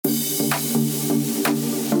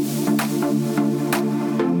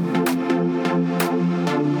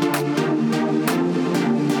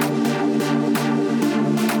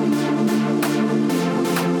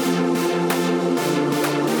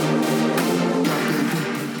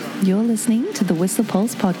You're listening to the Whistler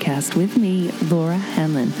Pulse podcast with me, Laura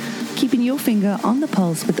Hanlon, keeping your finger on the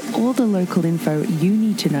pulse with all the local info you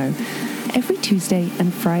need to know every Tuesday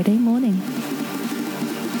and Friday morning.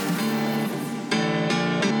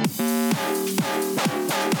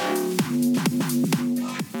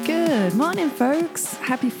 Good morning, folks.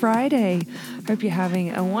 Happy Friday. Hope you're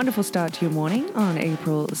having a wonderful start to your morning on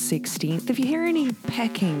April 16th. If you hear any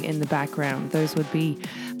pecking in the background, those would be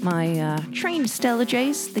my trained Stella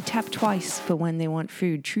Jays. They tap twice for when they want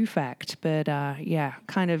food, true fact. But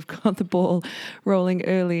kind of got the ball rolling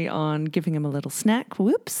early on giving them a little snack.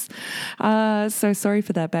 Whoops. So sorry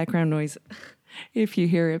for that background noise if you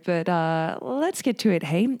hear it, but let's get to it.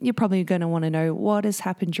 Hey, you're probably going to want to know what has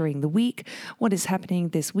happened during the week, what is happening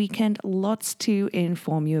this weekend, lots to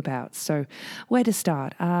inform you about. So where to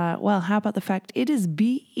start? Well, how about the fact it is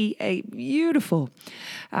beautiful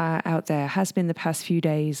out there, has been the past few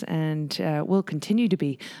days, and will continue to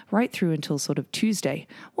be right through until sort of Tuesday,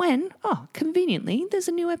 when, conveniently, there's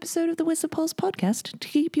a new episode of the Whistler Pulse podcast to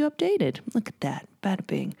keep you updated. Look at that. Bada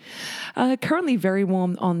bing. Currently very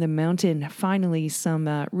warm on the mountain. Finally,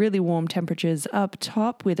 some really warm temperatures up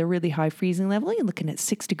top with a really high freezing level. You're looking at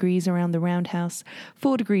 6 degrees around the Roundhouse,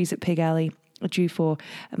 4 degrees at Pig Alley, due for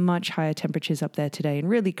much higher temperatures up there today and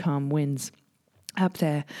really calm winds up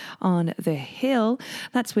there on the hill.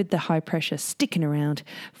 That's with the high pressure sticking around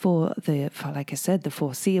for like I said, the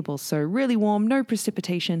foreseeable. So really warm, no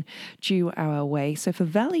precipitation due our way. So for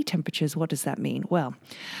valley temperatures, what does that mean? Well,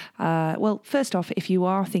 first off, if you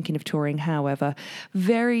are thinking of touring, however,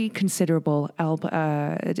 very considerable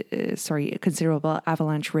avalanche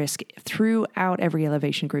risk throughout every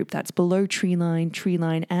elevation group. That's below tree line,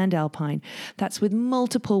 and alpine. That's with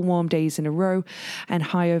multiple warm days in a row and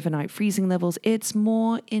high overnight freezing levels. It's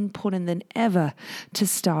more important than ever to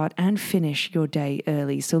start and finish your day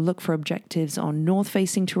early. So look for objectives on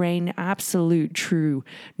north-facing terrain, absolute true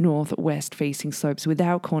northwest-facing slopes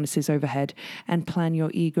without cornices overhead, and plan your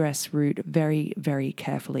egress route very, very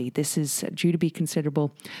carefully. This is due to be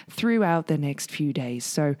considerable throughout the next few days.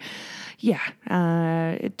 So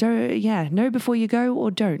know before you go or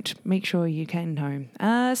don't. Make sure you get home.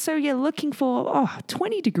 Looking for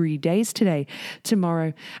 20 degree days today,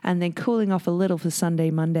 tomorrow, and then cooling off a little for Sunday,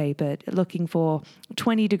 Monday, but looking for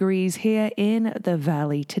 20 degrees here in the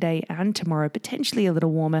valley today and tomorrow, potentially a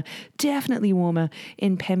little warmer, definitely warmer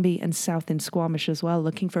in Pemby and south in Squamish as well,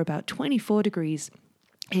 looking for about 24 degrees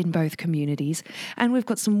in both communities. And we've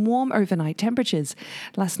got some warm overnight temperatures.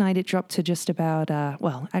 Last night it dropped to just about, to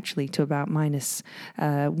about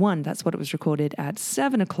 -1. That's what it was recorded at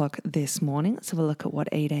 7 o'clock this morning. Let's have a look at what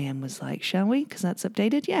 8 a.m. was like, shall we? Because that's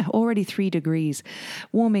updated. Yeah, already 3 degrees.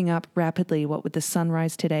 Warming up rapidly, what with the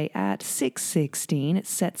sunrise today at 6:16. It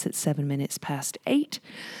sets at 7 minutes past 8.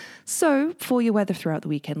 So for your weather throughout the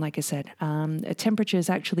weekend, like I said,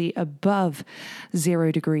 temperatures actually above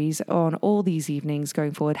 0 degrees on all these evenings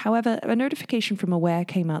going forward. However, a notification from Aware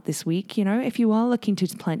came out this week. You know, if you are looking to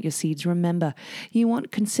plant your seeds, remember, you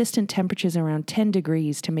want consistent temperatures around 10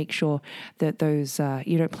 degrees to make sure that those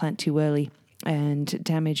you don't plant too early and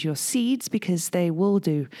damage your seeds, because they will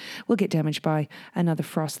get damaged by another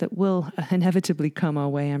frost that will inevitably come our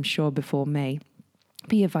way, I'm sure, before May.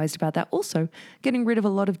 Be advised about that. Also, getting rid of a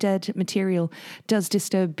lot of dead material does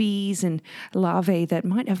disturb bees and larvae that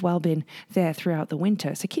might have well been there throughout the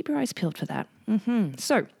winter. So keep your eyes peeled for that.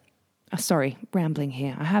 Sorry, rambling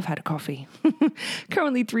here. I have had a coffee.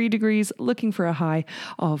 Currently 3 degrees, looking for a high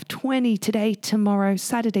of 20 today, tomorrow,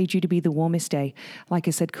 Saturday due to be the warmest day. Like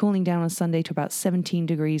I said, cooling down on Sunday to about 17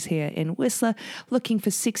 degrees here in Whistler, looking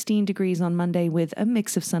for 16 degrees on Monday with a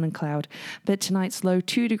mix of sun and cloud. But tonight's low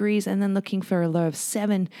 2 degrees, and then looking for a low of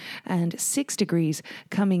 7 and 6 degrees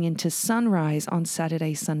coming into sunrise on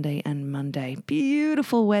Saturday, Sunday, and Monday.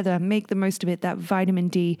 Beautiful weather. Make the most of it. That vitamin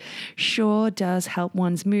D sure does help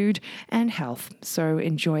one's mood and health. So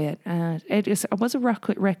enjoy it. It was a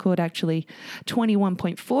record actually,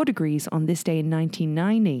 21.4 degrees on this day in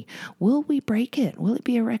 1990. Will we break it? Will it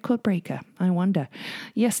be a record breaker? I wonder.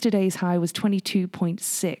 Yesterday's high was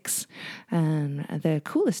 22.6, and the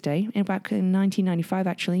coolest day back in 1995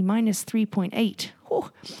 actually, -3.8. Oh,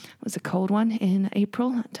 it was a cold one in April,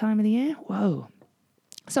 that time of the year. Whoa.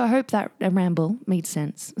 So I hope that ramble made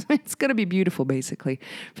sense. It's going to be beautiful, basically,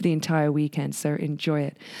 for the entire weekend, so enjoy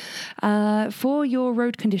it. For your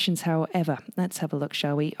road conditions, however, let's have a look,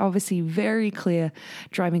 shall we? Obviously, very clear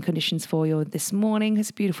driving conditions for you this morning.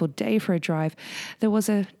 It's a beautiful day for a drive. There was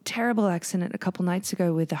a terrible accident a couple nights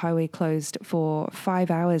ago with the highway closed for 5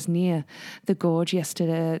 hours near the gorge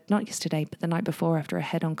not yesterday, but the night before after a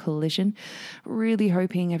head-on collision. Really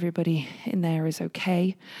hoping everybody in there is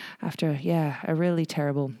okay after, a really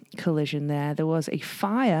terrible terrible collision there. There was a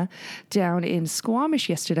fire down in Squamish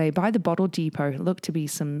yesterday by the bottle depot. It looked to be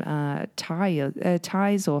some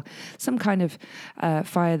ties or some kind of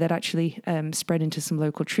fire that actually spread into some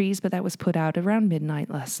local trees, but that was put out around midnight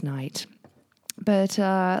last night. But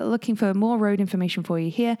looking for more road information for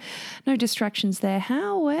you here. No distractions there.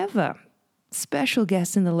 However, special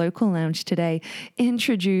guest in the local lounge today,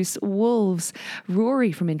 Introduce Wolves.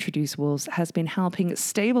 Rory from Introduce Wolves has been helping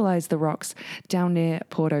stabilize the rocks down near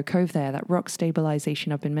Porto Cove there, that rock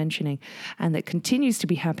stabilization I've been mentioning, and that continues to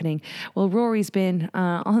be happening. Well, Rory's been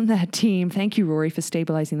on that team. Thank you, Rory, for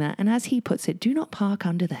stabilizing that. And as he puts it, do not park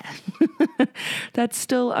under there. That's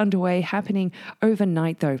still underway, happening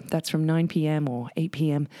overnight though. That's from 9 p.m. or 8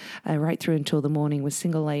 p.m. Right through until the morning with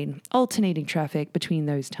single lane alternating traffic between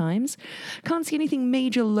those times. Can't see anything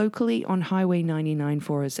major locally on Highway 99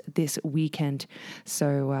 for us this weekend.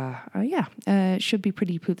 So, should be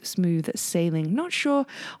pretty smooth sailing. Not sure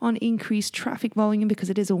on increased traffic volume because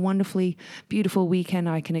it is a wonderfully beautiful weekend.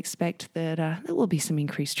 I can expect that there will be some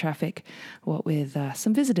increased traffic, with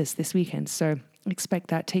some visitors this weekend. So expect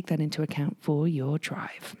that, take that into account for your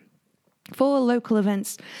drive. For local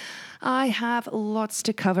events, I have lots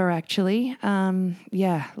to cover, actually.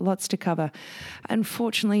 Lots to cover.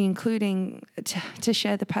 Unfortunately, including to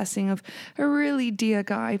share the passing of a really dear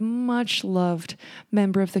guy, much loved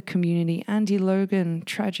member of the community. Andy Logan,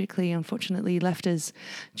 tragically, unfortunately, left us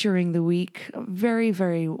during the week. Very,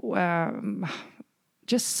 very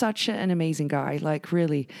just such an amazing guy,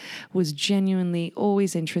 really was genuinely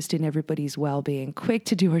always interested in everybody's well-being, quick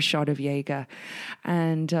to do a shot of Jager,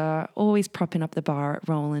 and always propping up the bar at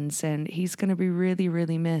Roland's, and he's going to be really,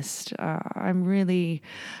 really missed. I'm really,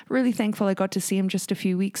 really thankful I got to see him just a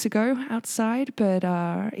few weeks ago outside,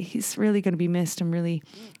 but he's really going to be missed. I'm really,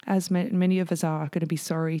 as many of us are, going to be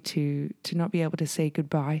sorry to not be able to say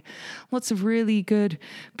goodbye. Lots of really good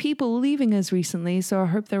people leaving us recently, so I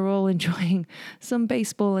hope they're all enjoying some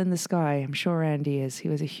baseball in the sky. I'm sure Andy is. He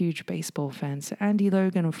was a huge baseball fan. So Andy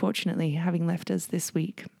Logan, unfortunately, having left us this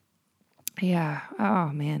week. Yeah. Oh,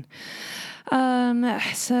 man.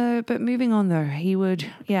 But moving on though, he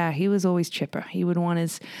was always chipper. He would want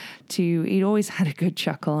us he'd always had a good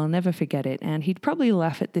chuckle. I'll never forget it. And he'd probably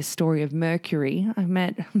laugh at this story of Mercury. I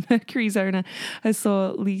met Mercury's owner. I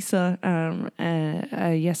saw Lisa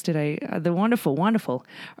yesterday, the wonderful, wonderful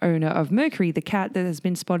owner of Mercury, the cat that has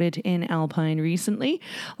been spotted in Alpine recently.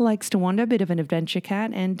 Likes to wander, a bit of an adventure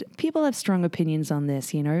cat. And people have strong opinions on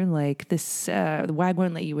this, this the WAG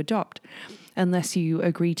won't let you adopt unless you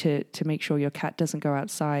agree to make sure your cat doesn't go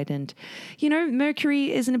outside. And,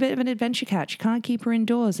 Mercury isn't a bit of an adventure cat. You can't keep her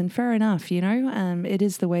indoors, and fair enough, it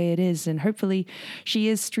is the way it is. And hopefully she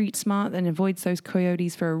is street smart and avoids those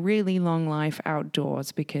coyotes for a really long life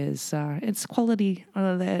outdoors, because it's quality,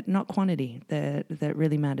 not quantity, that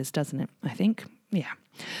really matters, doesn't it? I think. Yeah.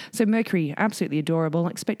 So Mercury, absolutely adorable.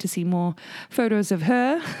 Expect to see more photos of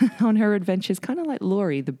her on her adventures, kind of like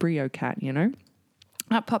Laurie, the Brio cat,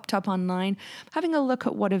 That popped up online, having a look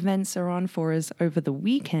at what events are on for us over the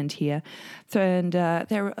weekend here. And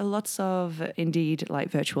there are lots of, indeed,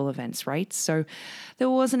 virtual events, right? So there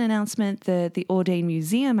was an announcement that the Audain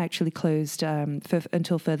Museum actually closed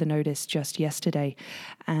until further notice just yesterday.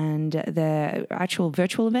 And the actual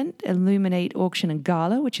virtual event, Illuminate Auction and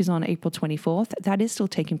Gala, which is on April 24th, that is still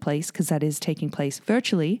taking place, because that is taking place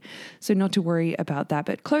virtually. So not to worry about that,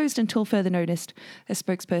 but closed until further notice. A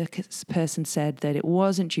spokesperson said that it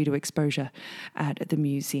wasn't due to exposure at the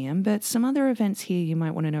museum. But some other events here you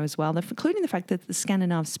might want to know as well, including the fact that the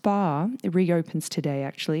Scandinav Spa reopens today,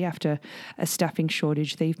 actually, after a staffing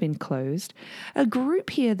shortage. They've been closed. A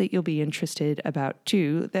group here that you'll be interested about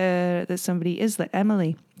too, that somebody is that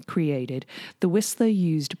Emily created, the Whistler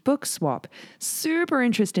Used Book Swap. Super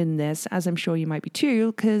interested in this, as I'm sure you might be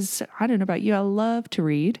too, because I don't know about you, I love to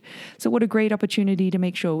read. So what a great opportunity to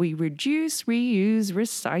make sure we reduce, reuse,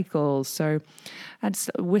 recycle. So that's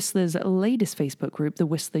Whistler's latest Facebook group, the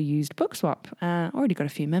Whistler Used Book Swap. Already got a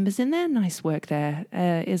few members in there. Nice work there.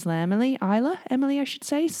 Isla, I should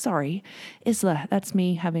say. Sorry, Isla. That's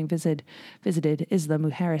me having visited Isla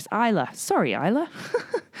Mujeres. Isla. Sorry, Isla.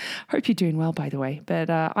 Hope you're doing well, by the way. But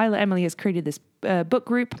Isla Emily has created this book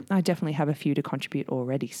group. I definitely have a few to contribute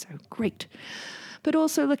already, so great. But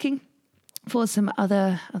also looking for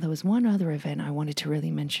there was one other event I wanted to really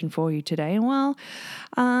mention for you today. Well,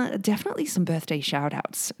 definitely some birthday shout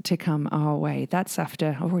outs to come our way. That's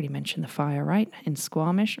after, I've already mentioned the fire, right? In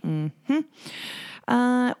Squamish.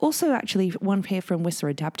 Also, actually, one here from Whistler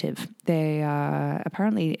Adaptive. They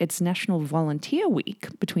apparently it's National Volunteer Week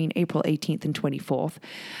between April 18th and 24th,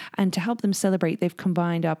 and to help them celebrate, they've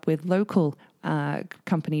combined up with local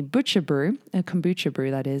company Butcher Brew, a kombucha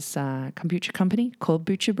brew that is, kombucha company called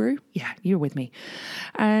Butcher Brew. Yeah, you're with me.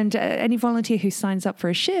 And any volunteer who signs up for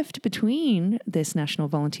a shift between this National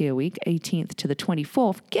Volunteer Week, 18th to the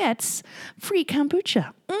 24th, gets free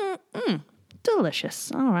kombucha.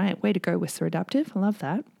 Delicious. All right. Way to go, Whistler Adaptive. I love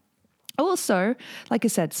that. Also, like I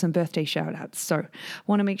said, some birthday shout outs. So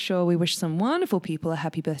want to make sure we wish some wonderful people a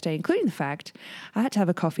happy birthday, including the fact I had to have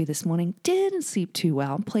a coffee this morning, didn't sleep too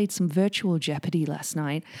well, played some virtual Jeopardy last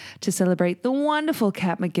night to celebrate the wonderful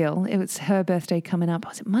Kat McGill. It was her birthday coming up.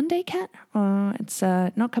 Was it Monday, Kat? It's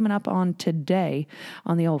not coming up on today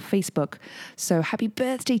on the old Facebook. So happy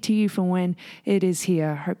birthday to you for when it is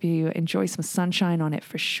here. Hope you enjoy some sunshine on it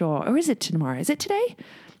for sure. Or is it tomorrow? Is it today?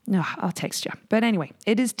 No, I'll text you. But anyway,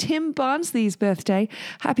 it is Tim Barnsley's birthday.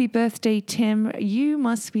 Happy birthday, Tim. You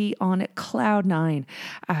must be on cloud nine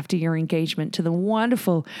after your engagement to the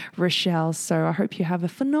wonderful Rochelle. So I hope you have a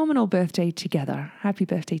phenomenal birthday together. Happy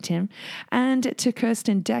birthday, Tim. And to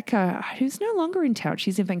Kirsten Decker, who's no longer in town.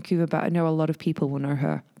 She's in Vancouver, but I know a lot of people will know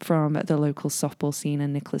her from the local softball scene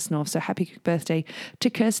in Nicholas North. So happy birthday to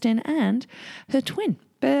Kirsten and her twin.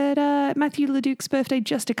 But Matthew Leduc's birthday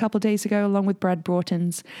just a couple days ago, along with Brad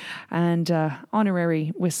Broughton's, and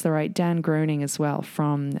honorary Whistlerite Dan Groening as well,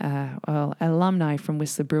 from alumni from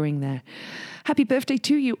Whistler Brewing there. Happy birthday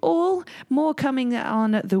to you all. More coming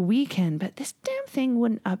on the weekend, but this damn thing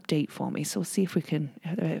wouldn't update for me. So we'll see if it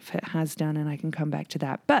has done, and I can come back to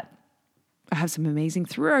that. But I have some amazing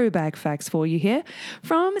throwback facts for you here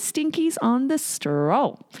from Stinkies on the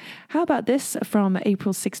Stroll. How about this from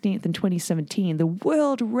April 16th in 2017? The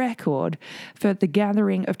world record for the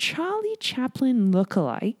gathering of Charlie Chaplin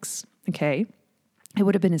lookalikes, okay, it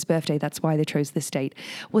would have been his birthday, that's why they chose this date,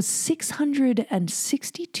 was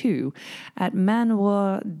 662 at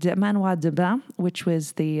Manoir de Bain, which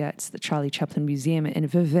was it's the Charlie Chaplin Museum in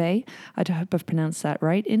Vevey. I hope I've pronounced that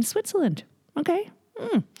right, in Switzerland. Okay.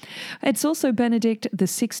 It's also Benedict the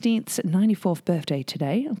 16th's 94th birthday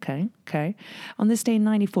today. Okay. On this day in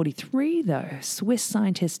 1943, though, Swiss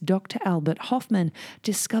scientist Dr. Albert Hoffman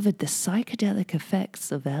discovered the psychedelic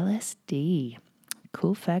effects of LSD.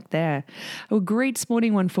 Cool fact there. A great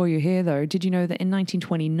sporting one for you here, though. Did you know that in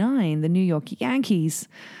 1929, the New York Yankees,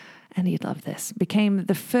 and you'd love this, became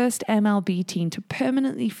the first MLB team to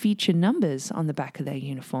permanently feature numbers on the back of their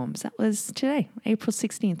uniforms? That was today, April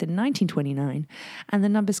 16th in 1929, and the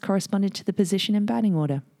numbers corresponded to the position in batting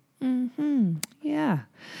order. Yeah.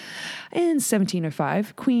 In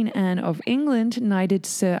 1705, Queen Anne of England knighted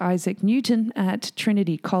Sir Isaac Newton at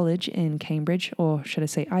Trinity College in Cambridge, or should I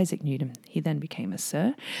say Isaac Newton? He then became a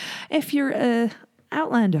Sir. If you're a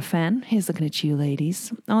Outlander fan, here's looking at you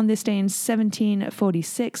ladies. On this day in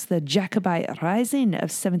 1746, the Jacobite Rising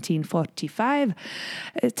of 1745.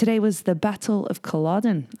 Today was the Battle of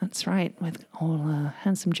Culloden. That's right, with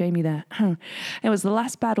handsome Jamie there. It was the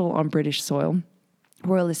last battle on British soil.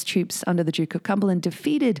 Royalist troops under the Duke of Cumberland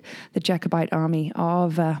defeated the Jacobite army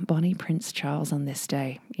of Bonnie Prince Charles on this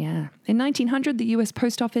day. Yeah. In 1900, the US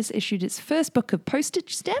Post Office issued its first book of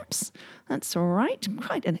postage stamps. That's all right.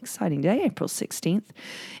 Quite an exciting day, April 16th.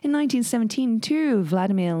 In 1917, too,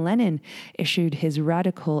 Vladimir Lenin issued his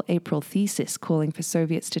radical April thesis calling for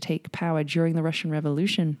Soviets to take power during the Russian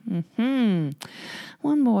Revolution.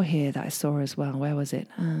 One more here that I saw as well. Where was it?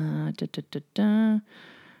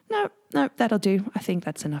 No, that'll do. I think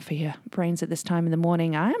that's enough for your brains at this time in the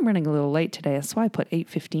morning. I am running a little late today. That's why I put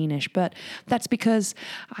 8:15-ish. But that's because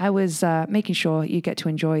I was making sure you get to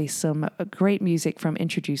enjoy some great music from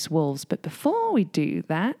Introduce Wolves. But before we do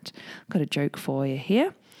that, I've got a joke for you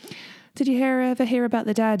here. Did you ever hear about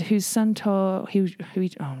the dad whose son told...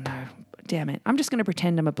 oh, no. Damn it. I'm just going to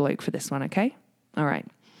pretend I'm a bloke for this one, okay? All right.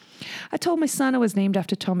 I told my son I was named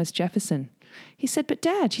after Thomas Jefferson. He said, "But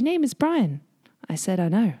Dad, your name is Brian." I said, "I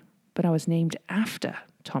know, but I was named after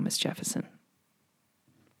Thomas Jefferson."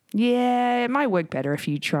 Yeah, it might work better if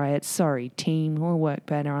you try it. Sorry, team. We'll work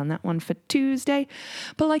better on that one for Tuesday.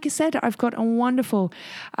 But like I said, I've got a wonderful,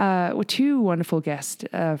 two wonderful guests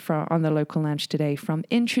on the local lounge today from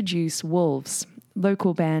Introduce Wolves,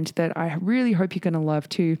 local band that I really hope you're going to love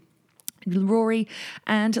too. Rory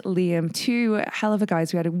and Liam, two hell of a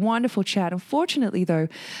guys. We had a wonderful chat. Unfortunately, though,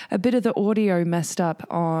 a bit of the audio messed up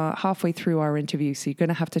halfway through our interview, so you're going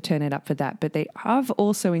to have to turn it up for that. But they have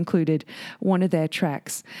also included one of their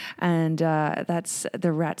tracks, and that's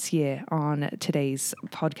The Rat's Year on today's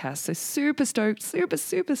podcast. So super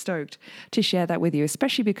stoked to share that with you,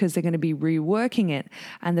 especially because they're going to be reworking it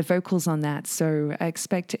and the vocals on that. So I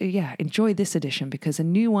expect, enjoy this edition because a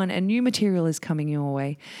new material is coming your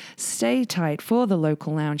way. Stay tight for the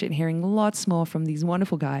local lounge and hearing lots more from these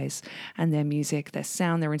wonderful guys and their music, their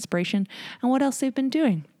sound, their inspiration, and what else they've been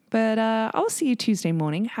doing. But I'll see you Tuesday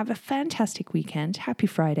morning. Have a fantastic weekend. Happy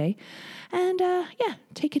Friday. And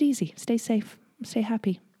take it easy. Stay safe. Stay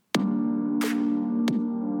happy.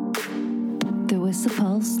 The Whistler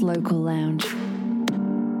Pulse Local Lounge.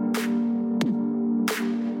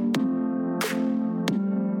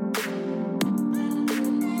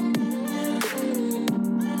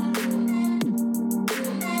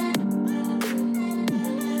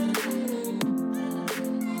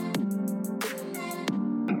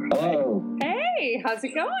 How's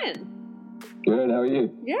it going? Good, how are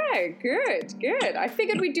you? Yeah, good. I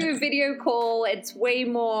figured we'd do a video call. It's way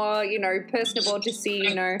more, personable to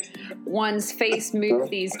see, one's face move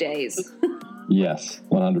these days. Yes,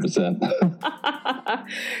 100%.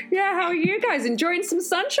 Yeah, how are you guys? Enjoying some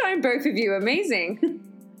sunshine, both of you? Amazing.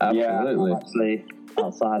 Absolutely. Yeah, actually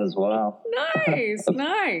outside as well.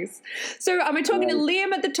 Nice. So am I talking to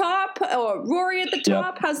Liam at the top or Rory at the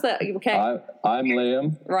top? Yep. How's that? Okay. I'm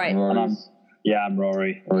Liam. Right. I'm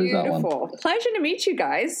Rory. Beautiful. Pleasure to meet you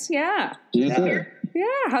guys. Yeah. You too. Yeah.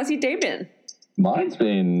 How's your day been? Mine's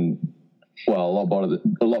been, a lot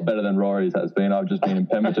better than Rory's has been. I've just been in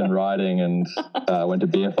Pemberton riding and went to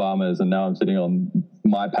Beer Farmers, and now I'm sitting on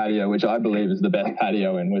my patio, which I believe is the best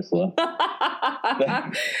patio in Whistler.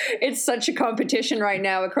 It's such a competition right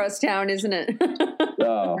now across town, isn't it?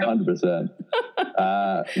 Oh, 100%.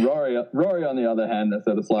 Rory, on the other hand, has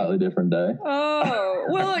had a slightly different day. Oh,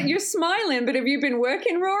 well, you're smiling, but have you been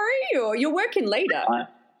working, Rory, or you're working later?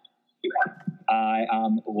 I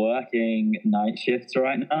am working night shifts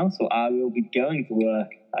right now, so I will be going to work.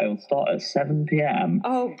 I will start at 7 p.m.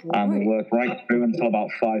 Oh, boy. And we'll work right through until about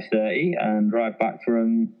 5:30 and drive back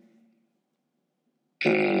from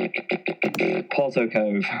Porto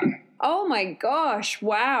Cove. Oh, my gosh.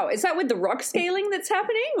 Wow. Is that with the rock scaling that's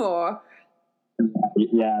happening, or?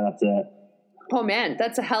 Yeah, that's it. Oh, man,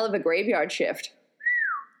 that's a hell of a graveyard shift.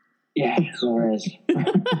 Yeah, sure is.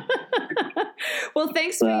 Well,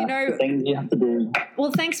 thanks for, the things you have to do.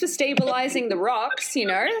 Well, thanks for stabilizing the rocks,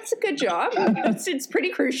 that's a good job. It's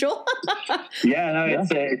pretty crucial.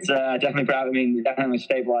 It's definitely proud. I mean, definitely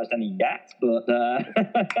stabilized any yet, but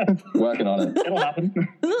working on it. It'll happen.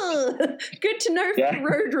 Good to know for the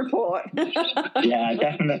road report. Yeah,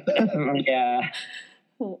 definitely. Yeah.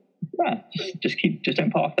 Yeah, just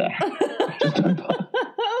don't park there. Just don't park.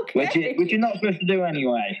 Okay. Which you're not supposed to do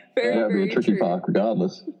anyway. It'll be a tricky park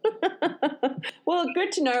regardless. Well,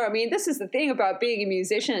 good to know. I mean, this is the thing about being a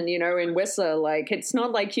musician, in Whistler. Like, it's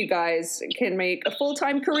not like you guys can make a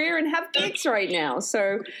full-time career and have gigs right now.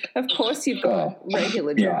 So, of course, you've got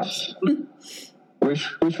regular jobs. Wish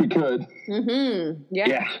we could. Mm-hmm.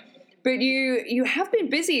 Yeah. But you have been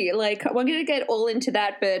busy. Like, we're going to get all into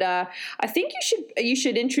that, but I think you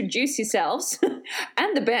should introduce yourselves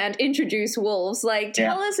and the band Introduce Wolves. Like,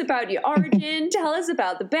 tell us about your origin. Tell us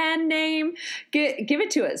about the band name. Give it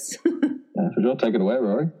to us. For sure. Take it away,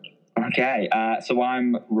 Rory. Okay. So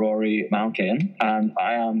I'm Rory Malkin, and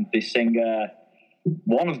I am the singer,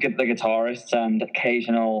 one of the guitarists and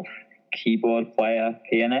occasional keyboard player,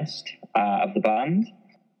 pianist of the band.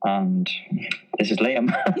 And this is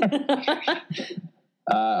Liam.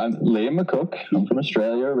 I'm Liam McCook. I'm from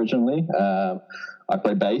Australia originally. I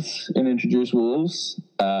play bass in Introduce Wolves.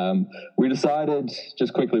 We decided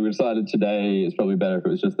today it's probably better if it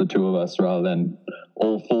was just the two of us rather than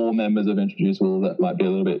all four members of Introduce Wolves. That might be a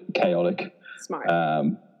little bit chaotic.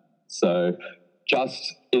 Smart. So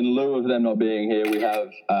just in lieu of them not being here, we have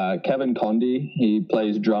Kevin Condy. He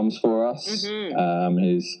plays drums for us. Mm-hmm.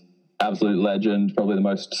 He's absolute legend, probably the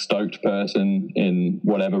most stoked person in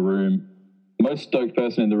whatever room. Most stoked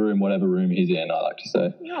person in the room, whatever room he's in, I like to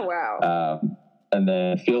say. Oh, wow. And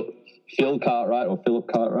then Phil Cartwright, or Philip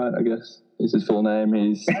Cartwright, I guess is his full name.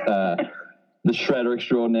 He's the shredder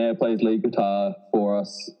extraordinaire, plays lead guitar for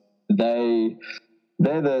us. They're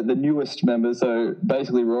the newest members. So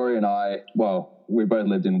basically Rory and I, we both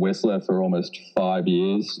lived in Whistler for almost 5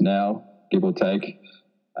 years now, give or take.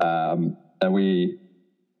 And we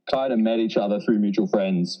kind of met each other through mutual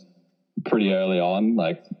friends pretty early on,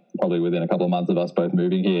 like probably within a couple of months of us both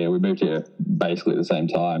moving here. We moved here basically at the same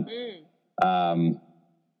time. And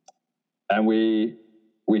we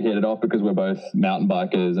hit it off because we're both mountain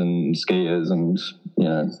bikers and skiers and, you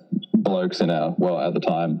know, blokes in our, well, at the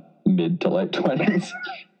time, mid to late 20s.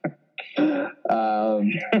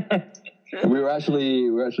 We were actually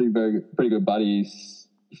pretty good buddies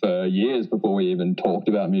for years before we even talked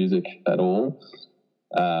about music at all,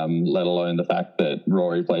 let alone the fact that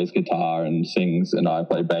Rory plays guitar and sings and I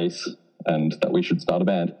play bass and that we should start a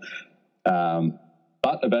band.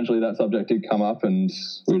 But eventually that subject did come up and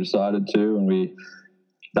we decided to, and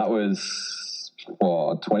that was,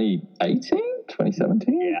 2018,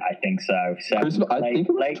 2017? Yeah, I think so. I think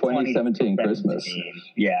it was 2017 Christmas.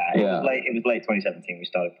 Yeah, it was late 2017 we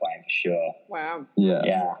started playing for sure. Wow. Yeah.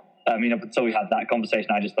 Yeah. I mean, up until we had that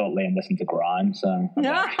conversation, I just thought Liam listened to grime, so.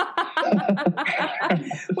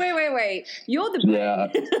 Wait. You're the Yeah.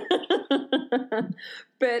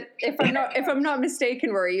 But if I'm not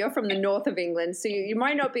mistaken, Rory, you're from the north of England, so you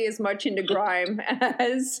might not be as much into grime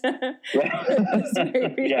as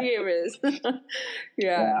maybe Liam is.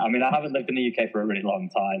 Yeah. I mean, I haven't lived in the UK for a really long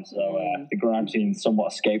time, so the grime scene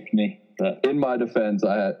somewhat escaped me. But in my defense,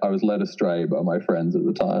 I was led astray by my friends at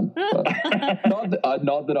the time. But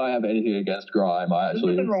not that I have anything against grime. I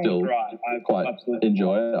actually still quite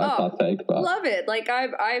enjoy it. I partake. But love it. Like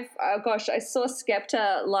I saw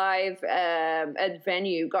Skepta live at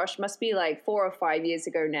venue. Gosh, must be like 4 or 5 years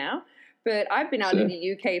ago now. But I've been out in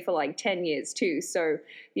the UK for like 10 years too. So,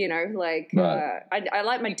 you know, like I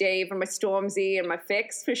like my Dave and my Stormzy and my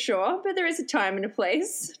Fix for sure. But there is a time and a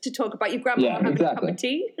place to talk about your grandma having a cup of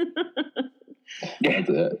tea. That's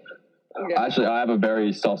it. Yeah. Actually, I have a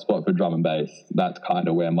very soft spot for drum and bass. That's kind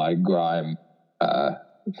of where my grime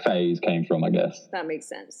phase came from, I guess. That makes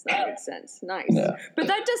sense. Nice. Yeah. But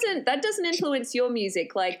that doesn't influence your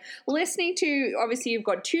music. Like listening to, obviously you've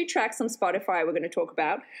got 2 tracks on Spotify we're going to talk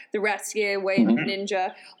about, the Rat Scare, Wave of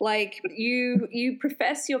Ninja. Like you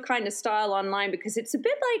profess your kind of style online because it's a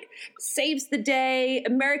bit like Saves the Day,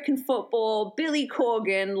 American Football, Billy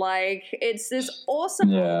Corgan. Like it's this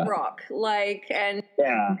awesome rock. Like, and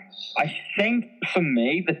yeah, I think for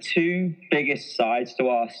me the 2 biggest sides to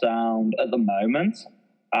our sound at the moment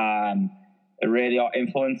really are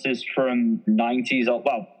influences from 90s,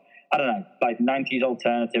 I don't know, like 90s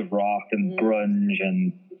alternative rock and grunge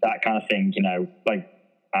and that kind of thing, you know, like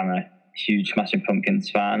I'm a huge Smashing Pumpkins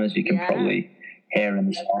fan, as you can probably hear in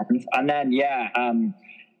the songs. And then,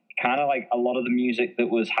 kind of like a lot of the music that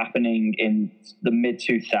was happening in the mid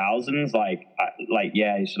 2000s, like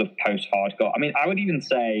sort of post-hardcore. I mean, I would even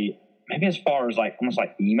say maybe as far as like almost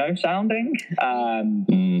like emo sounding.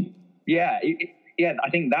 I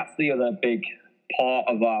think that's the other big part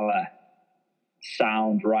of our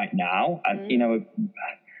sound right now. And, you know,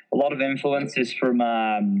 a lot of influences from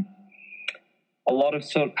a lot of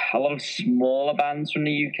smaller bands from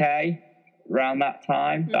the UK around that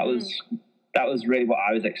time. That was really what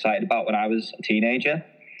I was excited about when I was a teenager.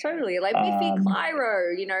 Totally, like Biffy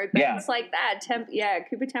Clyro, you know, bands like that.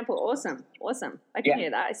 Cooper Temple, awesome. I can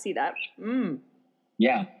hear that. I see that.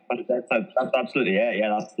 Yeah, that's absolutely it.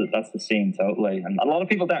 Yeah, that's the scene totally. And a lot of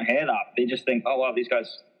people don't hear that. They just think, oh wow, these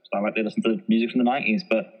guys sound like they listen to music from the 90s,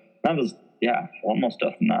 but that was a lot more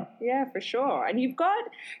stuff than that. Yeah, for sure. And you've got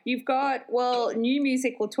new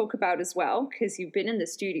music we'll talk about as well because you've been in the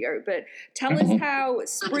studio. But tell us how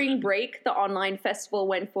Spring Break, the online festival,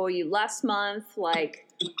 went for you last month. Like,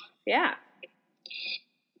 that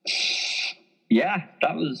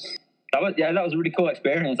was a really cool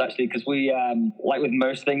experience actually, because we like with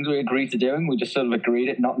most things we agreed to doing, we just sort of agreed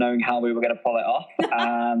it, not knowing how we were going to pull it off.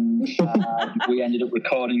 We ended up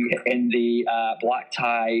recording in the Black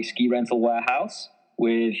Tie ski rental warehouse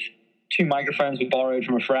with 2 microphones we borrowed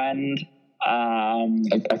from a friend,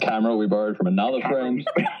 a camera we borrowed from another friend.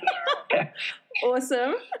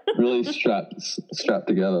 Awesome. Really strapped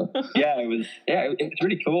together. It was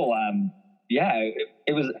really cool.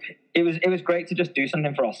 It was great to just do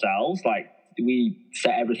something for ourselves. Like we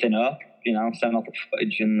set everything up, you know, set up the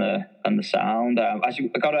footage and the sound.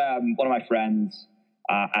 Actually, I got one of my friends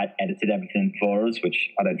edited everything for us, which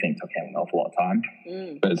I don't think took him an awful lot of time.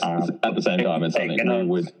 But at the same time, it's something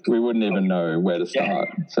we wouldn't even know where to start.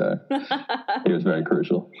 So it was very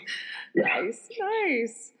crucial. Nice.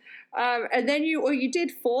 And then you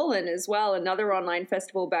did Fallen as well, another online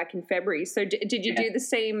festival back in February. So did you do the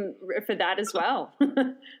same for that as well?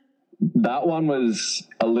 That one was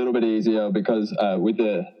a little bit easier because with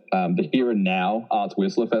the Here and Now Arts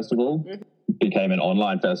Whistler Festival became an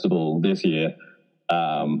online festival this year,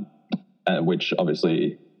 which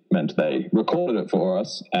obviously meant they recorded it for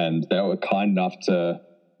us, and they were kind enough to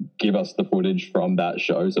give us the footage from that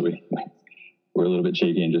show. So were a little bit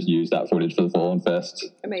cheeky and just used that footage for the Fallen Fest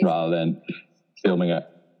rather than filming a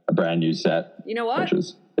brand new set. You know what? Which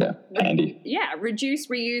was handy. Yeah, reduce,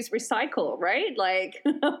 reuse, recycle, right? Like,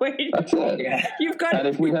 that's it. Yeah. You've got. And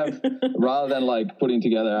if we have, rather than like putting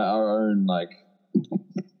together our own like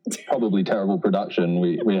probably terrible production,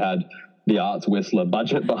 we had the Arts Whistler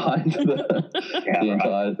budget behind the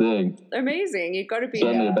entire thing. Amazing. You've got to be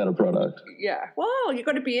certainly a better product. Yeah. Well, you've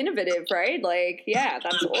got to be innovative, right? Like, yeah,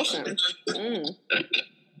 that's awesome.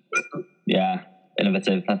 Yeah,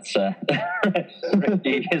 innovative. That's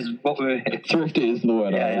thrifty is what we're. Thrifty is the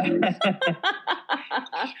word I use.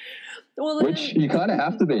 Well, which you kind of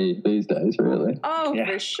have to be these days, really. Oh,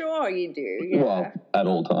 for sure you do. Yeah. Well, at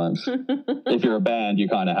all times. If you're a band, you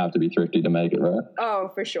kind of have to be thrifty to make it, right?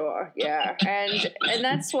 Oh, for sure. Yeah. And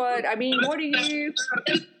that's what, I mean, what are you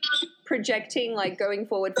projecting, like, going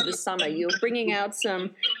forward for the summer? You're bringing out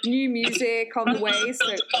some new music on the way.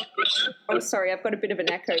 So, oh, sorry, I've got a bit of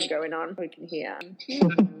an echo going on. We can hear.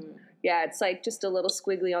 Yeah, it's like just a little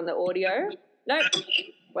squiggly on the audio. Nope.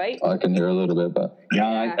 Wait. I can hear a little bit, but...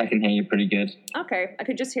 Yeah, I can hear you pretty good. Okay, I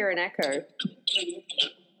could just hear an echo.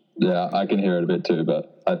 Yeah, I can hear it a bit too,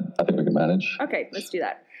 but I think we can manage. Okay, let's do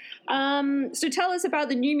that. So tell us about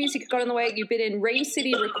the new music you've got on the way. You've been in Rain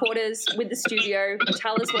City Recorders with the studio.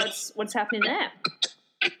 Tell us what's happening there.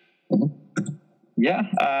 Yeah,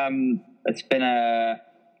 it's been a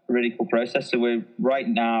really cool process. So right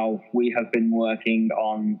now we have been working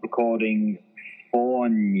on recording 4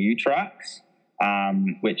 new tracks.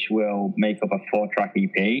 Which will make up a 4-track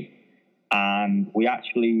EP, and we've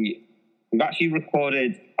actually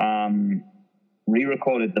recorded,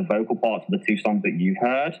 re-recorded the vocal parts of the 2 songs that you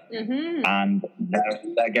heard, and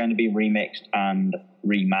they're going to be remixed and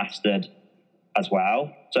remastered as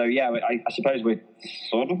well. So yeah, I suppose we're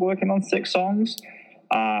sort of working on 6 songs,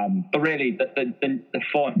 but really the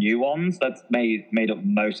 4 new ones that's made up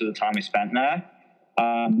most of the time we spent there.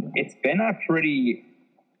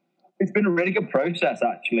 It's been a really good process,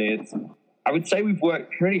 actually. I would say we've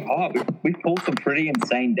worked pretty hard. We've pulled some pretty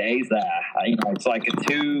insane days there. You know, it's like a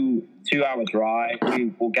 2-hour drive.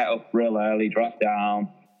 We'll get up real early, drop down,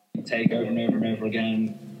 take over and over and over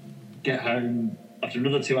again, get home after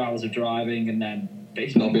another 2 hours of driving, and then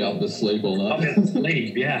basically not be able to sleep all night. Not be able to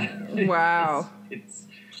sleep, yeah. Wow. It's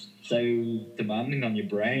so demanding on your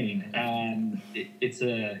brain, and it's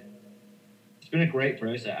been a great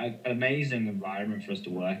process, an amazing environment for us to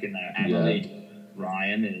work in there. Emily,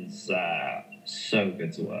 Ryan is so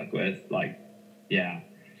good to work with,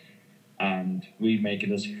 and we make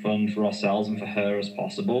it as fun for ourselves and for her as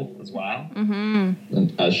possible as well.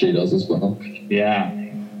 And as she does as well. Yeah,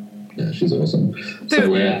 she's awesome. So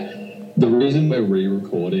the reason we're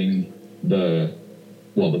re-recording the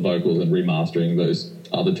vocals and remastering those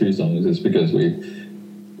other 2 songs is because we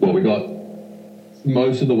got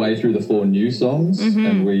most of the way through the 4 new songs,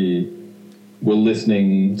 and we were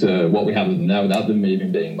listening to what we have now without them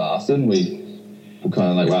even being mastered, and we were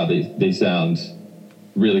kind of like, wow, these sound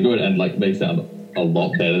really good, and like they sound a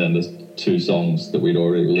lot better than the 2 songs that we'd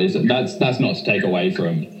already released. And that's not to take away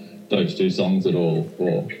from those 2 songs at all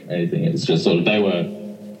or anything. It's just sort of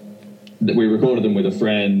we recorded them with a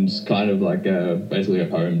friend, kind of like basically a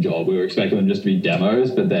home job. We were expecting them just to be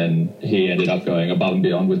demos, but then he ended up going above and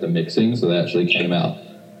beyond with the mixing, so they actually came out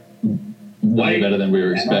way better than we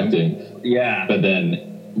were expecting. Yeah. But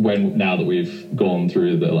then now that we've gone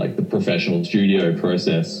through the professional studio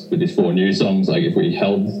process with these 4 new songs, like if we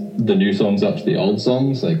held the new songs up to the old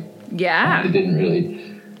songs, it didn't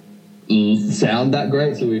really sound that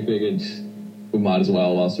great, so we figured we might as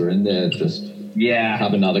well, whilst we're in there, just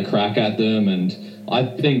have another crack at them. And I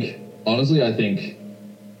think Al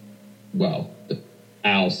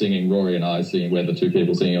singing, Rory and I singing, we're the 2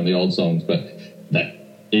 people singing on the old songs, but that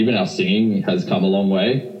even our singing has come a long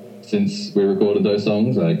way since we recorded those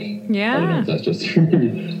songs. I don't know if that's just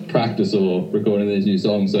practice or recording these new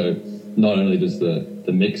songs. So not only does the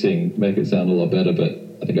mixing make it sound a lot better, but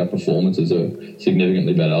I think our performances are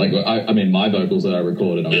significantly better. Like, I mean, my vocals that I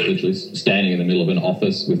recorded, I was literally standing in the middle of an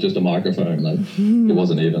office with just a microphone. Like, it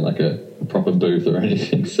wasn't even like a proper booth or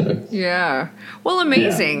anything. So well,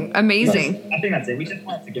 amazing. I think that's it. We just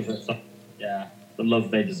wanted to give it the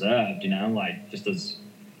love they deserved. You know, like just as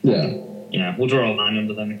we'll draw a line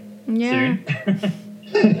under them soon.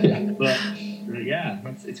 But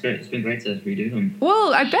it's great. It's been great to redo them.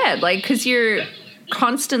 Well, I bet, because you're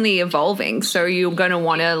constantly evolving, so you're going to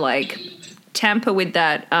want to tamper with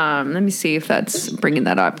that. Let me see if that's bringing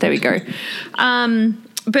that up. There we go.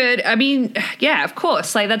 But I mean, yeah, of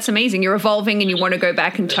course, like that's amazing. You're evolving and you want to go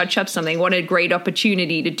back and touch up something. What a great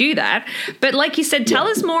opportunity to do that. But like you said, tell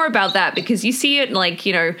us more about that, because you see it like,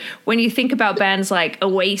 you know, when you think about bands like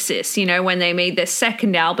Oasis, you know, when they made their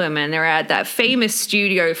second album and they're at that famous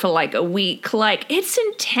studio for like a week, like it's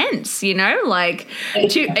intense, you know, like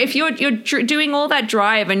if you're doing all that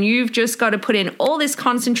drive and you've just got to put in all this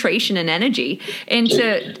concentration and energy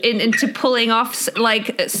into pulling off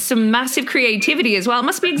like some massive creativity as well. It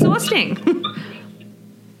must be exhausting.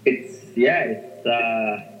 It's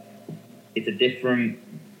a different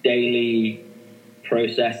daily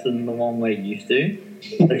process than the one we're used to.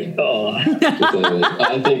 I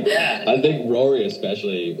think Rory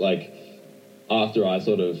especially, like after I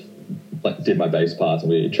sort of like did my bass parts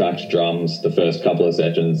and we tracked drums the first couple of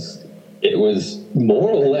sessions, it was more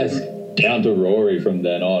or less down to Rory from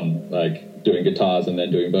then on, like doing guitars and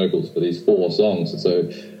then doing vocals for these 4 songs.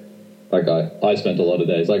 So like I spent a lot of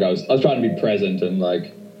days, like I was trying to be present and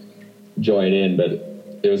like join in, but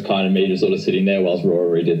it was kind of me just sort of sitting there whilst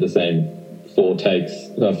Rory did the same 4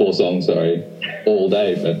 songs, all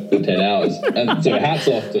day for 10 hours. And so hats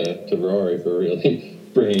off to Rory for really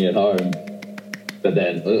bringing it home. But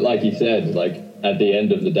then, like you said, like at the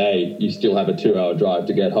end of the day, you still have a 2-hour drive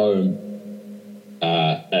to get home.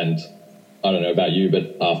 And I don't know about you,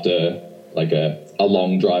 but after like a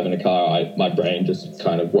long drive in a car, my brain just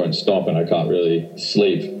kind of won't stop and I can't really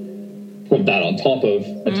sleep. Put that on top of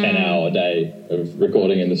a 10-hour day of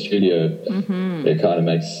recording in the studio, it kind of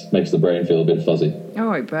makes the brain feel a bit fuzzy.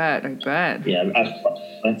 Oh, I bet. Yeah,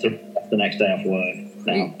 that's the next day off work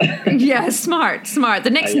now. Yeah, smart. The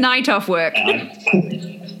next night off work. I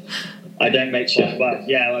don't make plans. Well,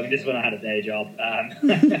 yeah, like this is when I had a day job.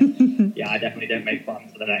 Yeah, I definitely don't make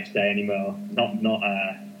plans for the next day anymore.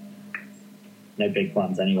 No big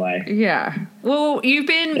plans anyway. Yeah. Well, you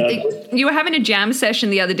were having a jam session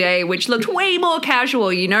the other day, which looked way more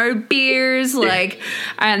casual, you know, beers, like,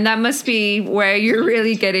 and that must be where you're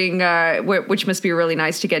really getting, which must be really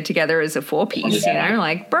nice to get together as a 4-piece, you know,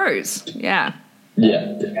 like bros. Yeah.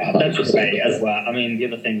 Yeah. That's great as well. I mean, the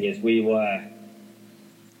other thing is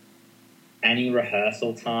any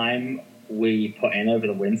rehearsal time we put in over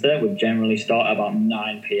the winter would generally start about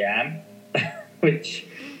 9 p.m, which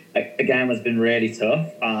again has been really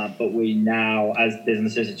tough, but we now, as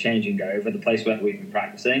businesses are changing over, the place where we've been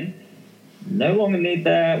practicing no longer need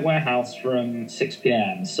their warehouse from 6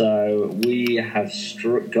 p.m, so we have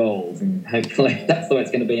struck gold, and hopefully that's the way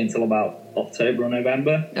it's going to be until about October or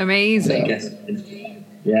November. Amazing. I guess.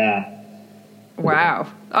 Yeah. Wow.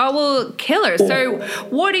 Oh, well, killer. So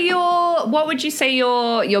what would you say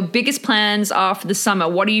your biggest plans are for the summer?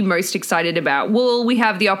 What are you most excited about? Will we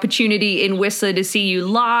have the opportunity in Whistler to see you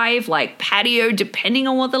live, like patio, depending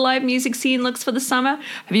on what the live music scene looks for the summer?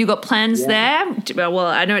 Have you got plans there? Well,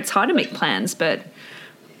 I know it's hard to make plans, but...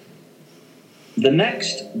 The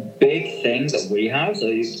next big thing that we have, so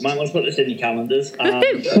you might want to put this in your calendars,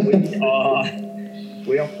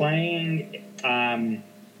 we are playing on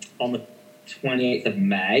the 28th of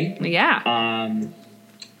May. Yeah.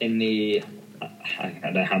 In the, I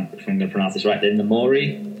don't know how if I'm going to pronounce this right, in the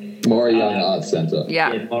Maury Young Arts Centre.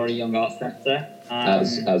 Yeah, Maury Young Arts Centre.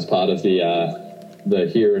 As part of the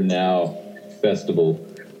Here and Now festival.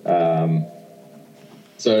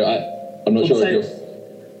 So I'm not sure if you're...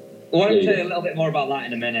 Well, I'll tell you a little bit more about that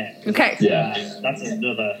in a minute. Okay. Yeah. That's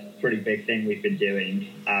another pretty big thing we've been doing.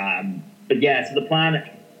 But yeah, so the plan,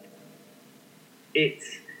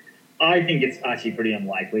 I think it's actually pretty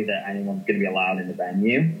unlikely that anyone's going to be allowed in the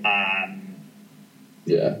venue.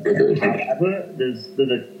 Yeah, agreed. However, there's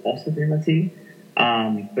a possibility.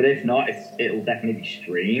 But if not, it'll definitely be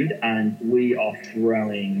streamed, and we are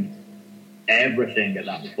throwing everything at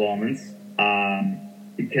that performance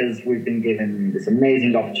because we've been given this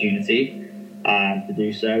amazing opportunity to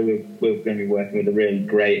do so. We're going to be working with a really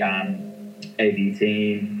great AV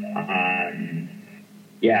team.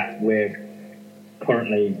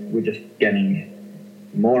 We're just getting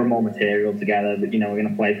more and more material together. But, we're going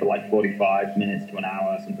to play for like 45 minutes to an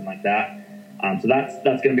hour, something like that. So that's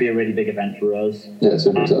going to be a really big event for us. Yeah,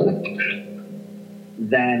 super exciting.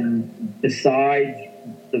 Then, besides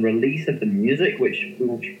the release of the music, which we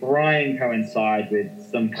will try and coincide with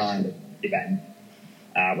some kind of event,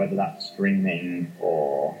 whether that's streaming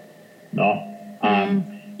or not.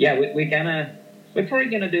 We're probably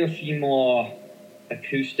gonna do a few more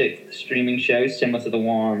acoustic streaming shows similar to the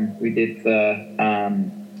one we did for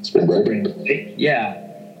Spring Break. Yeah.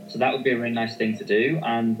 So that would be a really nice thing to do.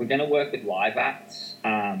 And we're going to work with live acts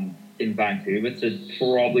in Vancouver to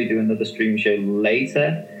probably do another stream show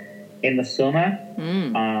later in the summer.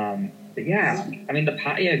 But yeah, I mean, the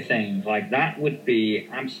patio thing, like, that would be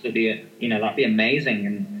absolutely, that'd be amazing.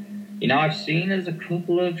 And, I've seen there's a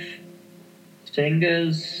couple of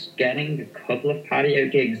singers getting a couple of patio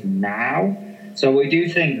gigs now. So we do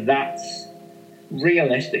think that's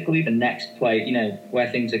realistically the next play, where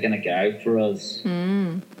things are going to go for us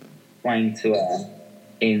playing to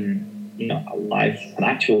in, an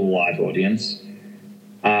actual live audience.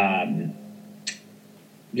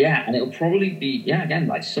 Yeah, and it'll probably be, again,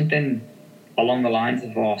 like something along the lines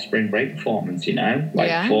of our spring break performance, like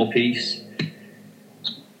 4-piece.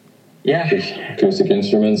 Yeah. Acoustic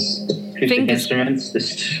instruments.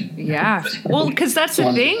 Yeah. Well, because that's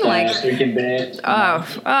the thing, like,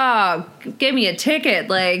 give me a ticket.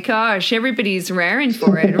 Like, gosh, everybody's raring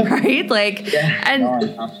for it, right? Like,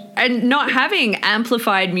 and not having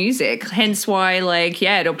amplified music, hence why, like,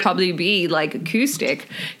 it'll probably be like acoustic.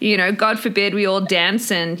 God forbid we all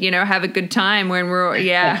dance and have a good time when we're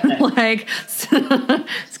like,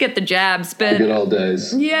 let's get the jabs. But good old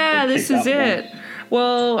days. Yeah, this is it.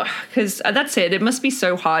 Well, because that's it. It must be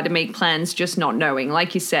so hard to make plans just not knowing.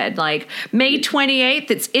 Like you said, like May 28th,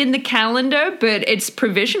 it's in the calendar, but it's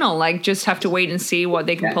provisional. Like, just have to wait and see what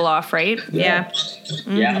they can pull off, right? Yeah.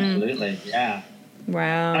 Mm-hmm. Yeah, absolutely. Yeah.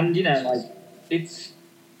 Wow. And, like, it's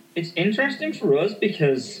interesting for us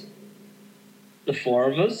because the four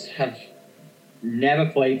of us have never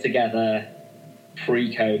played together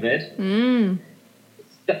pre-COVID.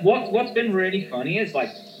 What's been really funny is,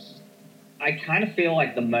 like, I kind of feel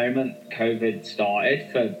like the moment COVID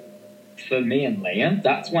started for me and Liam,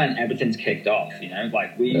 that's when everything's kicked off,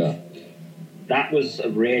 like that was a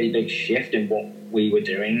really big shift in what we were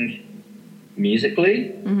doing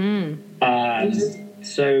musically.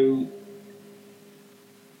 So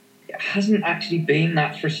it hasn't actually been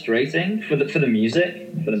that frustrating for the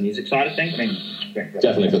music side of things. I mean,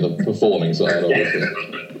 definitely for the performing side, obviously.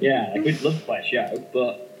 Yeah, like, we'd love to play a show,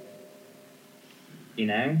 but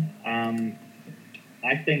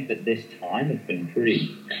I think that this time has been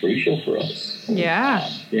pretty crucial for us. Yeah.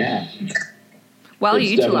 Well it's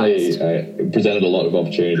utilized. Definitely presented a lot of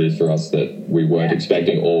opportunities for us that we weren't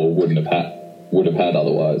expecting or would have had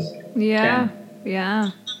otherwise. Yeah.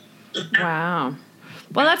 Wow.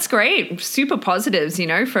 Well, that's great. Super positives,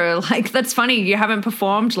 for, like, that's funny. You haven't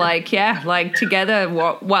performed together.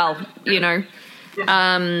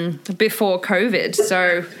 Before COVID.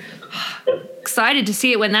 So excited to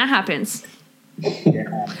see it when that happens.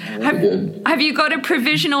 Have you got a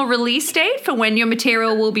provisional release date for when your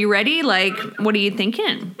material will be ready? Like, what are you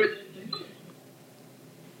thinking?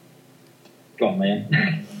 Go on,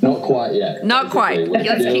 man. Not quite yet. Not quite.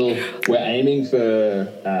 We're aiming for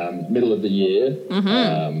middle of the year.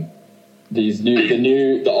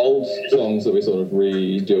 The old songs that we're sort of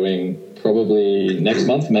redoing probably next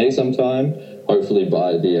month, May sometime. Hopefully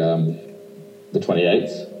by the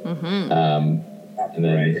 28th. And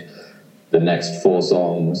then the next 4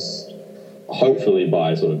 songs, hopefully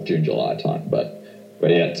by sort of June, July time. But we're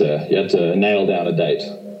yet to nail down a date.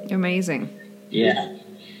 Amazing. Yeah.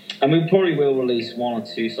 And we probably will release 1 or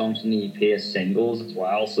 2 songs from the EP as singles as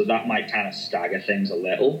well, so that might kind of stagger things a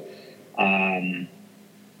little.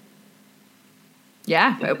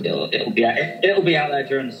 It'll be out there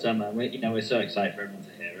during the summer. We're so excited for everyone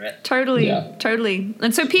to hear it. Totally.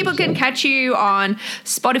 And so people can catch you on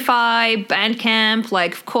Spotify, Bandcamp,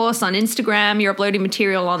 like, of course, on Instagram. You're uploading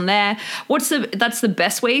material on there. That's the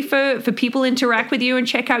best way for people to interact with you and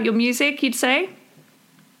check out your music, you'd say?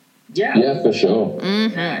 Yeah, for sure.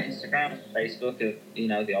 Yeah, Instagram, Facebook are,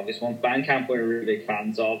 the obvious ones. Bandcamp we're really big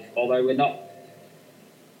fans of, although we're not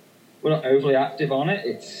overly active on it.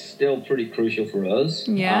 It's still pretty crucial for us.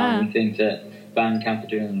 Yeah. We think that Bandcamp are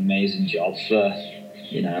doing an amazing job for,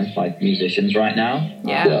 like, musicians right now.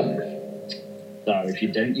 Yeah. So if you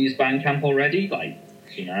don't use Bandcamp already, like,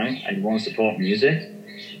 and you want to support music,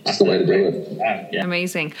 that's the way to do it. Yeah.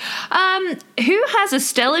 Amazing. Who has a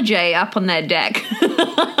Stella J up on their deck?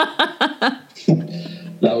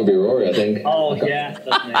 That would be Rory, I think. Oh, yeah,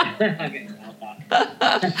 that's me.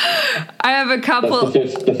 I have a couple.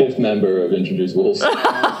 That's the fifth member of Introduce Wolves.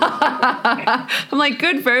 I'm like,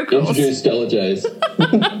 good vocals. Introduce Stella J's.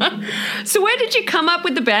 So where did you come up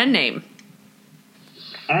with the band name?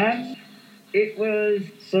 It was,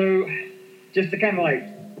 just to kind of, like,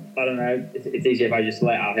 I don't know, it's easier if I just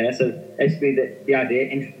lay it out here. So basically the idea,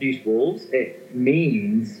 Introduce Wolves, it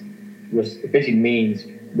basically means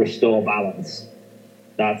restore balance.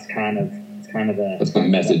 That's kind of that's the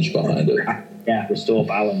message behind it. Yeah, restore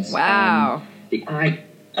balance. Wow. The idea,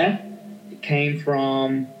 it came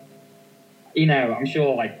from, I'm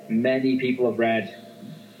sure, like, many people have read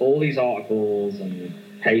all these articles and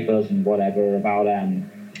papers and whatever about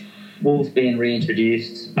wolves being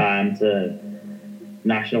reintroduced to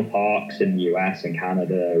national parks in the US and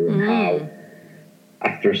Canada, and how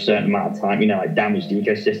after a certain amount of time, like damaged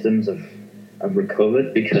ecosystems have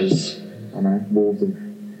recovered because wolves have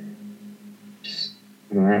just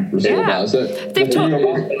They've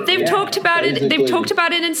talked about it. They've talked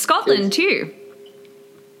about it in Scotland too.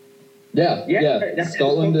 Yeah.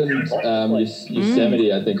 Scotland and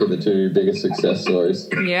Yosemite, I think, are the two biggest success stories.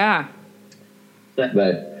 Yeah. That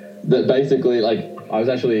basically, like, I was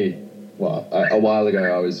actually, a while ago,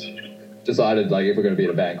 I was decided, like, if we're going to be in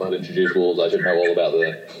a band called Introduce Wolves, I should know all about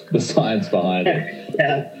the science behind it.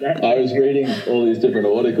 I was reading all these different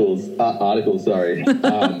articles.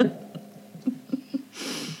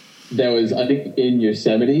 There was, I think, in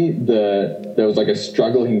Yosemite, there was like a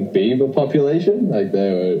struggling beaver population. Like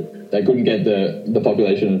they couldn't get the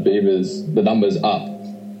population of beavers, the numbers up.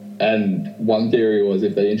 And one theory was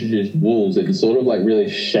if they introduced wolves, it would sort of like really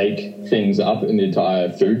shake things up in the entire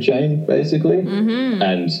food chain, basically.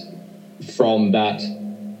 And from that,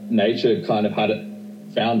 nature kind of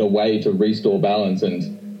found a way to restore balance.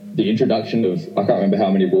 And the introduction of, I can't remember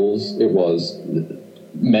how many wolves it was,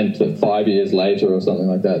 meant that 5 years later or something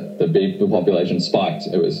like that, the beaver population spiked.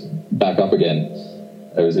 It was back up again.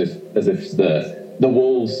 It was as if the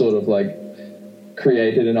wolves sort of like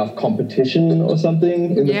created enough competition or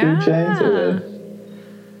something in the food chain, so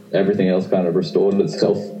everything else kind of restored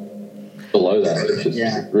itself below that, which is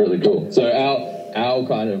really cool. So our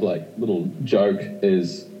kind of like little joke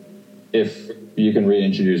is, if you can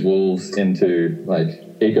reintroduce wolves into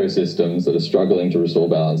like ecosystems that are struggling to restore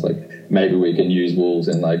balance, like maybe we can use wolves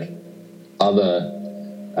in like other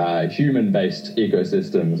human-based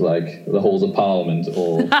ecosystems, like the halls of parliament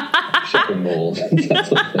or shopping malls.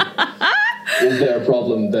 Is there a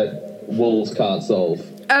problem that wolves can't solve?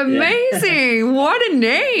 Amazing! What a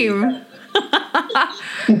name!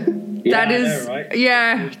 That is,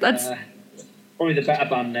 right? That's probably the better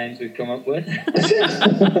band names we've come up with.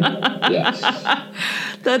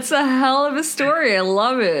 That's a hell of a story. I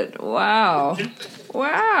love it. Wow.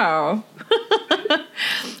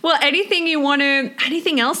 Well, anything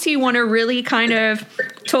else you want to really kind of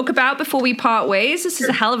talk about before we part ways? This is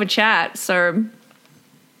a hell of a chat. So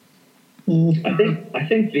I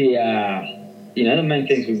think the the main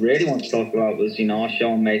things we really want to talk about was our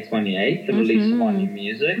show on May 28th, the release of our new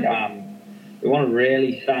music. We want to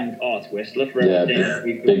really thank Arts Whistler for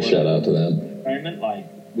everything. Big shout out to them. Like,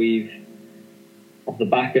 we've, off the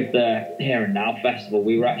back of the Here and Now festival,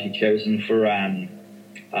 we were actually chosen for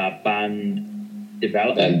band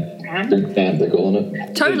development camp. Big camp, they're calling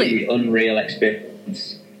it. Totally. Unreal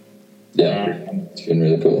experience. It's been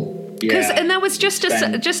really cool. And that was just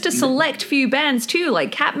a select few bands too,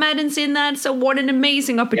 like Cat Madden's in that. So what an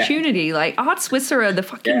amazing opportunity! Like Arts Whistler are the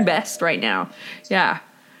fucking best right now. They've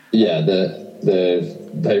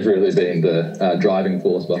really been the driving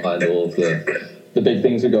force behind all of the big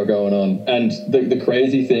things we got going on. And the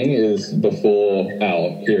crazy thing is, before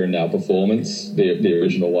our Here and Now performance, the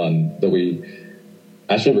original one that we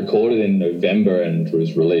actually recorded in November and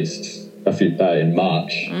was released in February.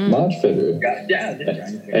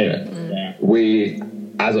 Anyway, we,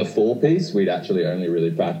 as a 4-piece, we'd actually only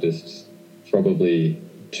really practiced probably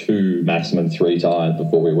 2, maximum 3 times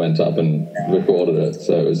before we went up and recorded it.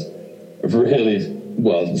 So it was really,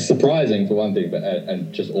 surprising for one thing, but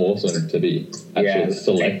and just awesome to be actually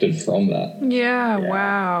selected from that.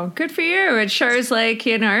 Wow, good for you. It shows like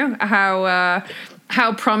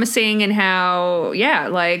how promising and how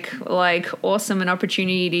like awesome an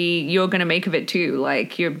opportunity you're going to make of it too.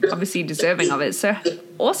 Like, you're obviously deserving of it. So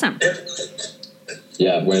awesome.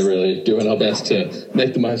 Yeah, we're really doing our best to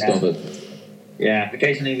make the most of it. Yeah,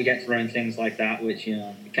 occasionally we get thrown things like that, which you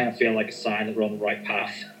kind of feel like a sign that we're on the right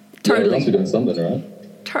path. Totally. We must be doing something, right?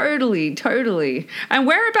 Totally. And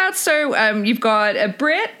whereabouts? So you've got a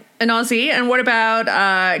Brit, an Aussie, and what about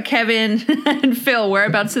Kevin and Phil?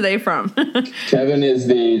 Whereabouts are they from? Kevin is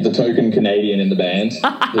the token Canadian in the band.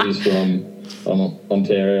 He's from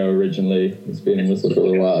Ontario originally. He's been in Whistler for a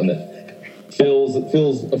little while. And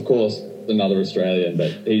Phil's, of course, another Australian,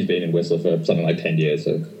 but he's been in Whistler for something like 10 years,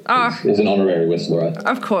 so he's an honorary Whistler, right?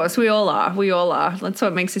 Of course, we all are. That's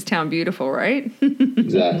what makes this town beautiful, right?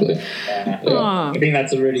 Exactly. I think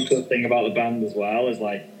that's a really cool thing about the band as well, is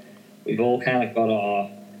like we've all kind of got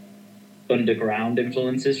our underground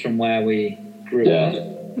influences from where we grew up.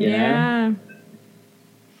 You know?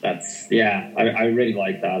 That's I really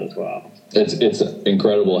like that as well. It's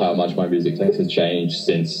incredible how much my music taste has changed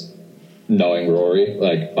since knowing Rory.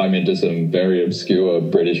 Like, I'm into some very obscure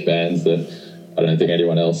British bands that I don't think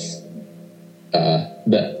anyone else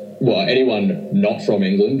that well, anyone not from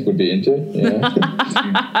England would be into.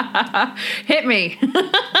 Yeah. Hit me.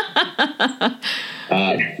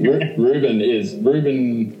 Ruben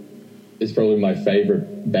is probably my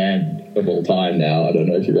favorite band of all time now. I don't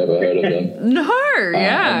know if you've ever heard of them. No,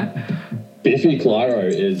 yeah. Biffy Clyro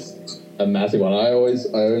is a massive one. I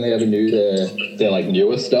only ever knew their like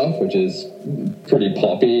newer stuff, which is pretty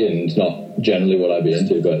poppy and not generally what I'd be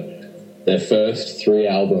into, but their first 3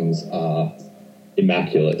 albums are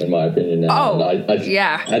immaculate in my opinion now. Oh, and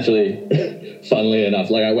yeah. Actually, funnily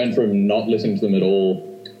enough, like I went from not listening to them at all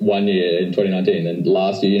one year in 2019, and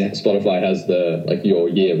last year Spotify has the like your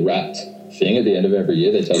year wrapped thing at the end of every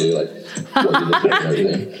year. They tell you like what you listen to and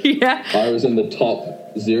everything. Yeah. I was in the top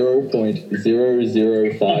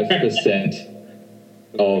 0.005%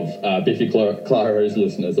 of Biffy Clyro's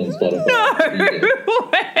listeners on Spotify. No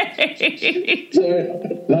way.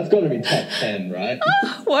 So that's got to be top 10, right?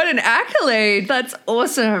 What an accolade. That's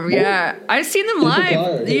awesome. Yeah. I've seen them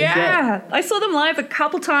live. Yeah. I saw them live a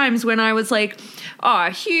couple times when I was like,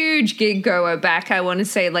 a huge gig goer back, I want to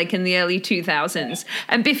say, like in the early 2000s.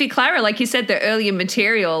 And Biffy Clyro, like you said, the earlier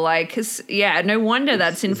material, like, no wonder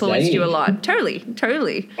that's influenced you a lot. Totally.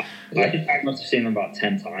 I must have seen them about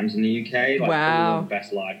 10 times in the UK. Like, wow. The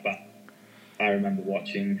best live, but I remember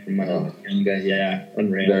watching from when I was younger. Yeah,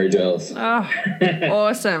 unreal. Very jealous. Oh,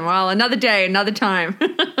 awesome. Well, another day, another time.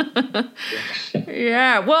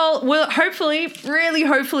 Yeah. Well, we'll hopefully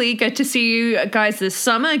get to see you guys this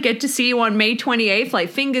summer. Get to see you on May 28th. Like,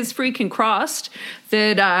 fingers freaking crossed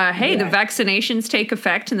that, the vaccinations take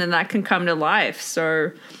effect and then that can come to life.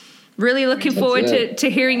 So really looking forward to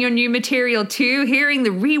hearing your new material too, hearing the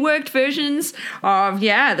reworked versions of,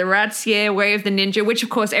 the Rats, Way of the Ninja, which of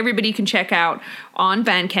course everybody can check out on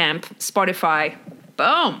Bandcamp, Spotify.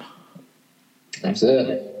 Boom. That's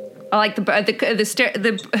it. I like the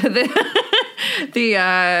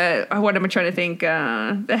what am I trying to think?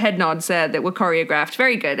 The head nods that were choreographed.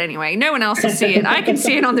 Very good. Anyway, no one else will see it. I can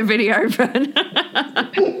see it on the video, but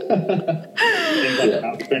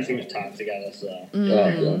spend too much time together. So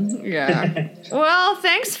yeah. Well,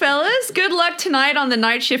 thanks, fellas. Good luck tonight on the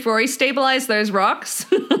night shift, Rory. Stabilize those rocks.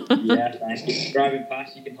 Yeah, thanks. Driving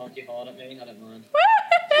past, you can honk your horn at me. I don't mind.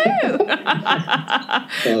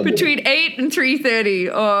 Between 8 and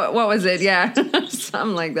 3:30, or what was it? Yeah,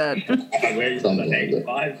 something like that. I waited until 8 to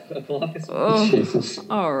 5 o'clock. Oh,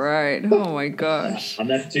 all right. Oh my gosh. I'm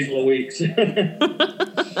there for 2 more weeks.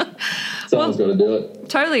 Someone's got to do it.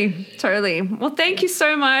 Totally. Well, thank you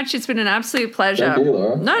so much. It's been an absolute pleasure. Thank you,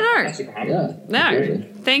 Laura. No. Yeah. No.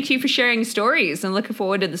 Thank you for sharing stories and looking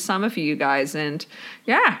forward to the summer for you guys. And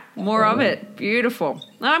more of it. Beautiful.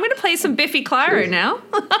 Now, I'm going to play some Biffy Clyro now.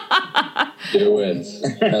 Do it.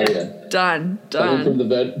 Hell yeah. Done. Coming from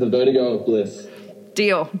the vertigo of bliss.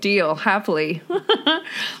 Deal. Happily.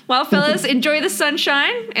 Well, fellas, enjoy the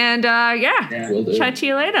sunshine. And Will do. Chat to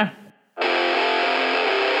you later.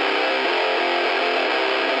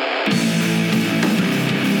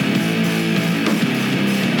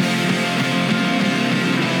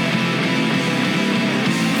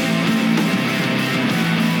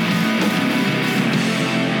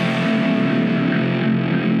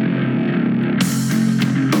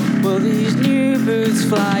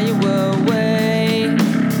 Fly you away,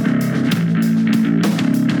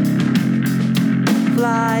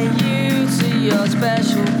 fly you to your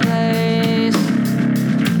special place,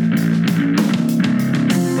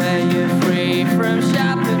 where you're free from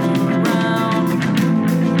shopping around,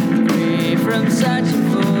 free from searching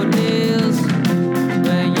for deals,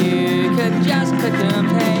 where you could just click and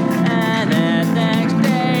pay, and the next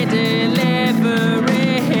day delivery.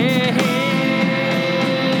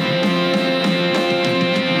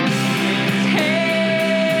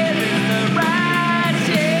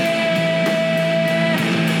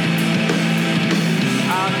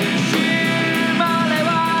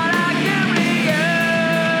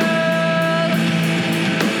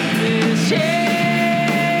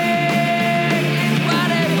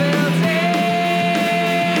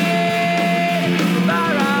 Bye.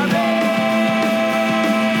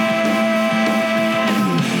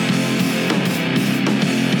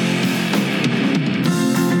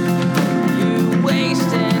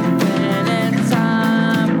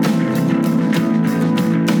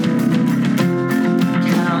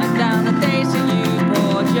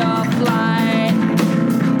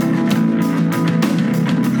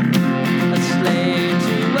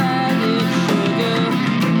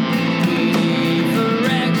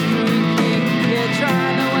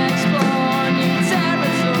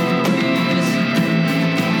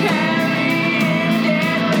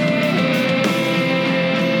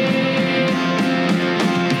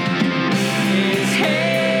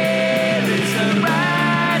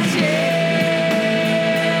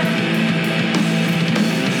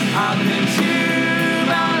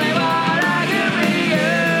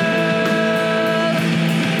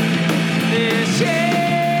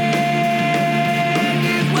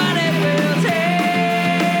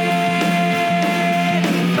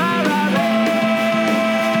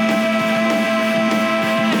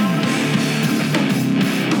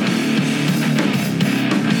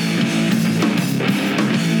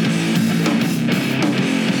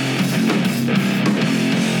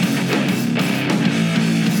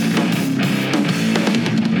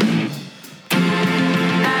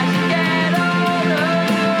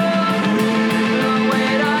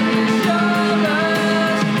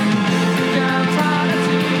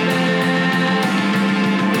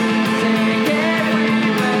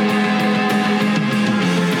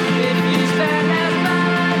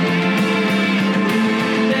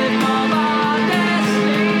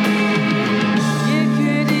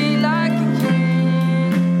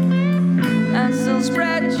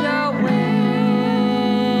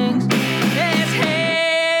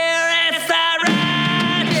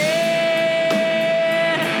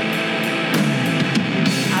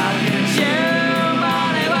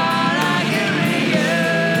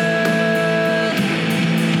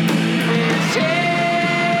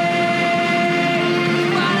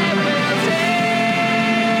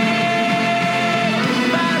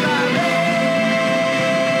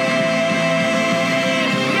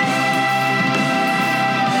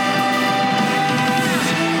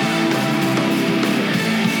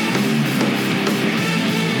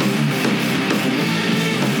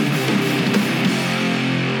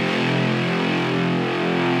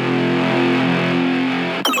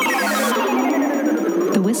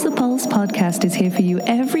 Whistler Pulse podcast is here for you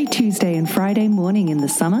every Tuesday and Friday morning in the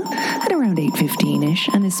summer at around 8:15ish,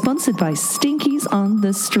 and is sponsored by Stinkies on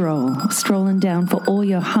the Stroll, strolling down for all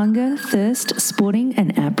your hunger, thirst, sporting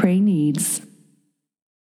and après needs.